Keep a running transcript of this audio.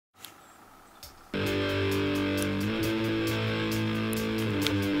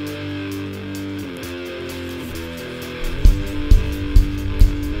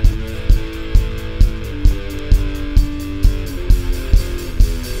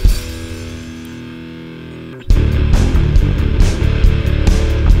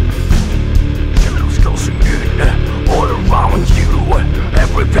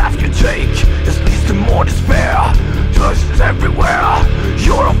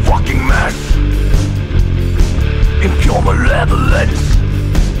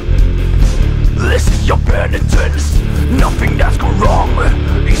penitence. Nothing that's gone wrong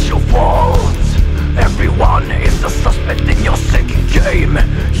is your fault. Everyone is a suspect in your second game.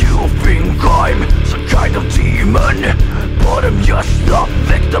 You think I'm some kind of demon, but I'm just a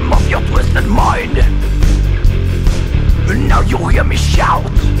victim of your twisted mind. And now you hear me shout,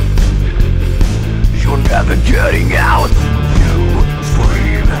 you're never getting out. You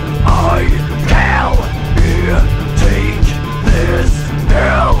scream, I can't hear, take this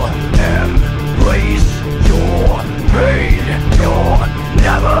hell, embrace your pain. You're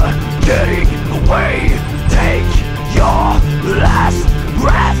never getting away. Take your last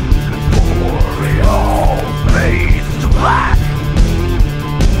breath before it all fades to black.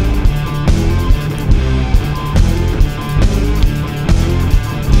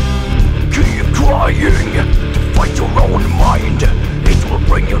 Keep trying to fight your own mind. It will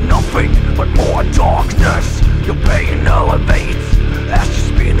bring you nothing but more darkness. Your pain elevates as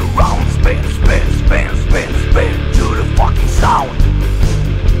you spin around. Spin, spin, spin, spin, spin to the fucking sound.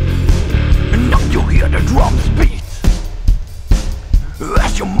 And now you hear the drums beat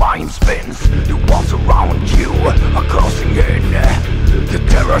as your mind spins. The walls around you are closing in. The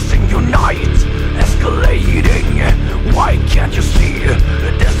terrors in your night escalating. Why can't you see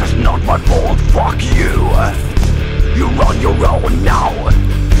this is not my fault? Fuck you. You're on your own now.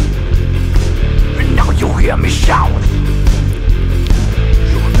 And now you hear me shout,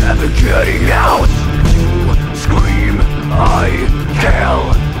 you're never getting out. You scream, I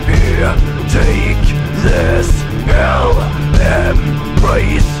can't hear, take this hell,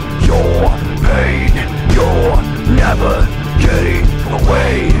 embrace your pain. You're never getting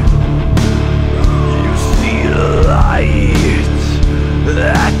away. You see the light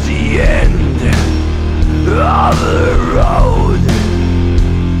at the end of the road.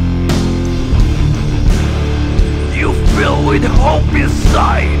 You fill with hope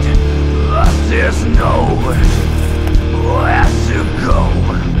inside, but there's nowhere to go.